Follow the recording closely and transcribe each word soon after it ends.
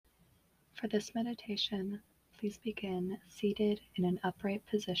For this meditation, please begin seated in an upright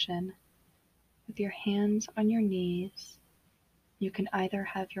position with your hands on your knees. You can either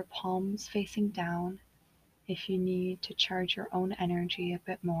have your palms facing down if you need to charge your own energy a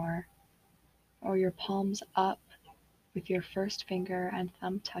bit more, or your palms up with your first finger and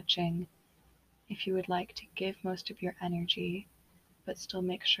thumb touching if you would like to give most of your energy but still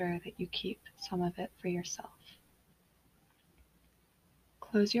make sure that you keep some of it for yourself.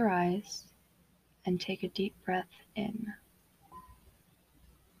 Close your eyes and take a deep breath in.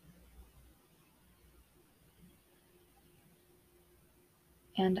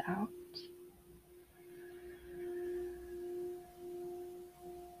 And out.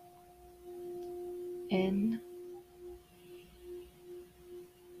 In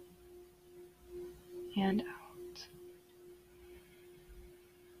and out.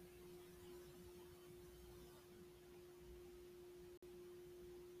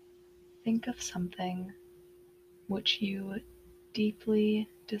 Think of something which you deeply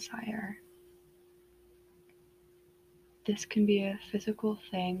desire. This can be a physical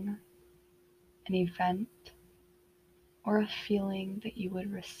thing, an event, or a feeling that you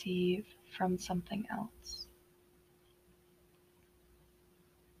would receive from something else.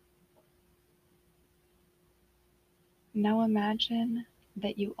 Now imagine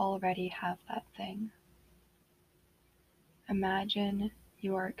that you already have that thing. Imagine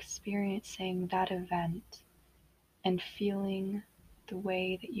you are experiencing that event and feeling the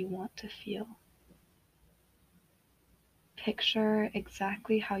way that you want to feel. Picture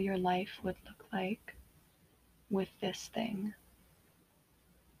exactly how your life would look like with this thing,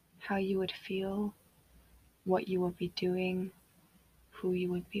 how you would feel, what you would be doing, who you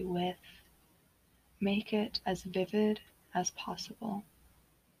would be with. Make it as vivid as possible.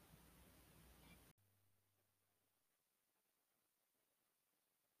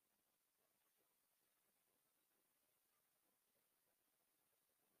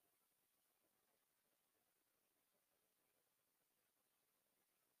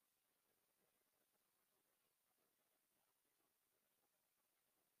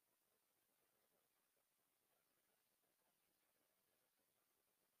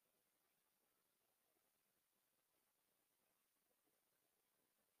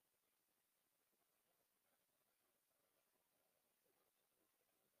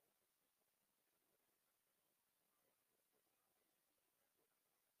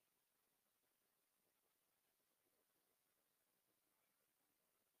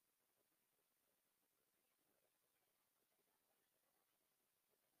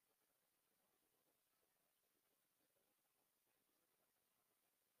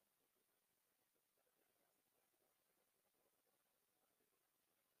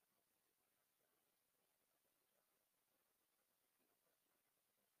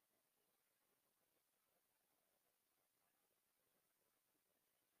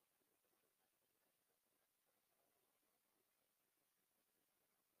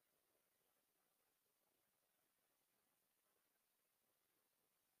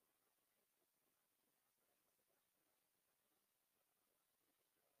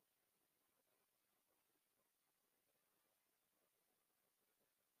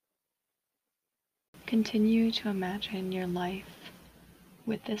 Continue to imagine your life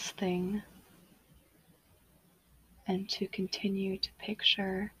with this thing and to continue to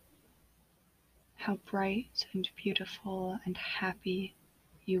picture how bright and beautiful and happy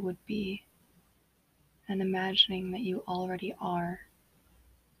you would be, and imagining that you already are.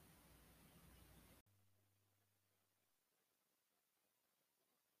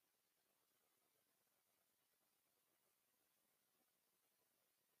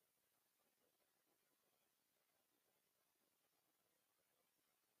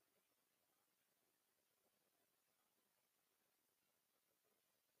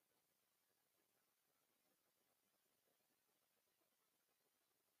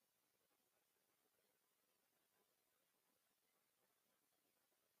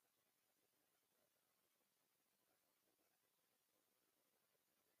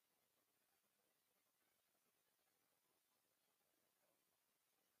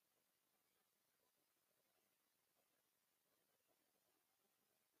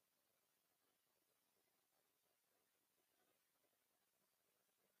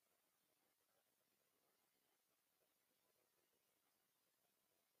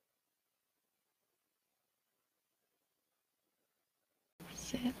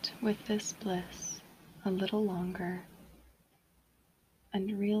 Sit with this bliss a little longer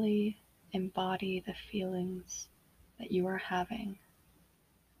and really embody the feelings that you are having.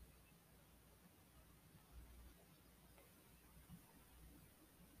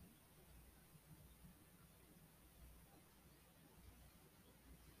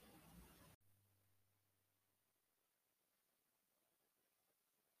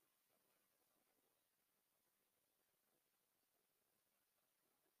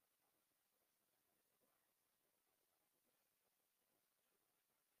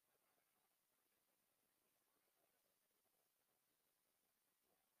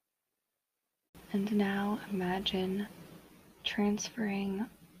 And now imagine transferring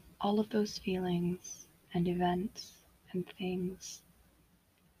all of those feelings and events and things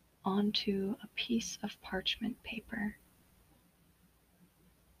onto a piece of parchment paper.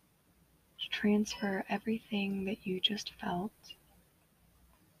 Transfer everything that you just felt,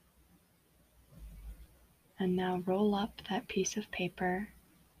 and now roll up that piece of paper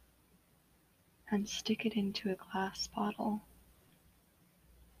and stick it into a glass bottle.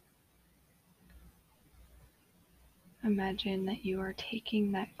 Imagine that you are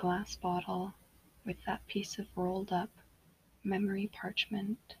taking that glass bottle with that piece of rolled up memory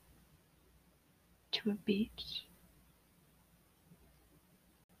parchment to a beach,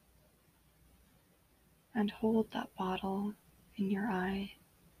 and hold that bottle in your eye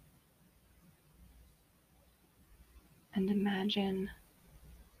and imagine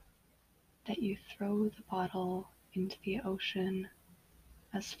that you throw the bottle into the ocean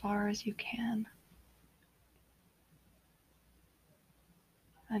as far as you can.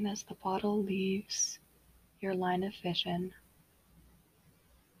 And as the bottle leaves your line of vision,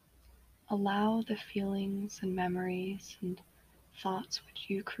 allow the feelings and memories and thoughts which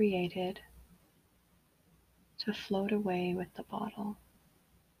you created to float away with the bottle.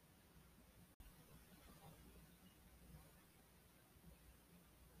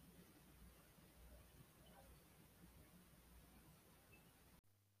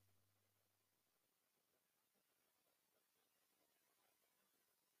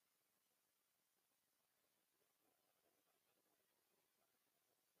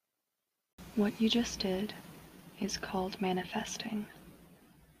 What you just did is called manifesting.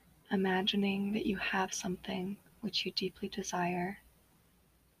 Imagining that you have something which you deeply desire,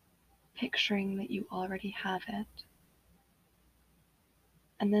 picturing that you already have it,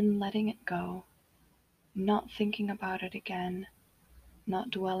 and then letting it go, not thinking about it again,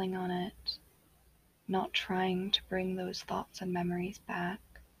 not dwelling on it, not trying to bring those thoughts and memories back.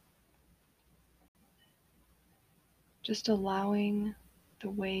 Just allowing the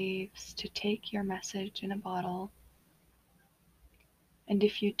waves to take your message in a bottle. And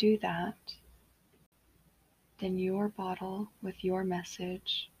if you do that, then your bottle with your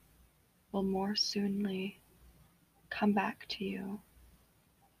message will more soonly come back to you,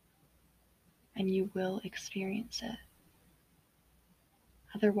 and you will experience it.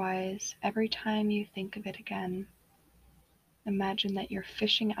 Otherwise, every time you think of it again, imagine that you're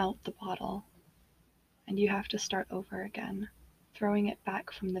fishing out the bottle and you have to start over again, throwing it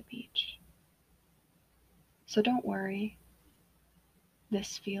back from the beach. So don't worry.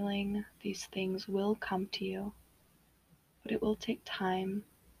 This feeling, these things will come to you, but it will take time,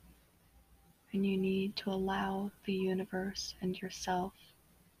 and you need to allow the universe and yourself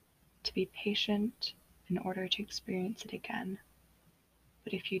to be patient in order to experience it again.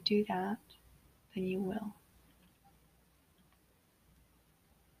 But if you do that, then you will.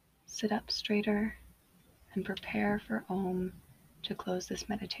 Sit up straighter and prepare for Om to close this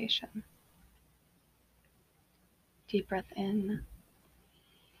meditation. Deep breath in,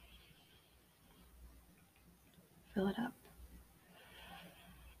 fill it up.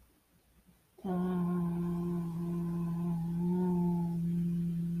 Om.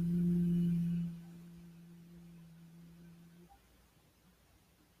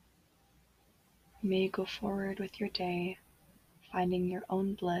 May you go forward with your day, finding your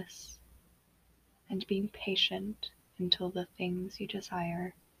own bliss and being patient until the things you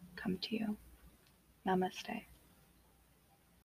desire come to you. Namaste.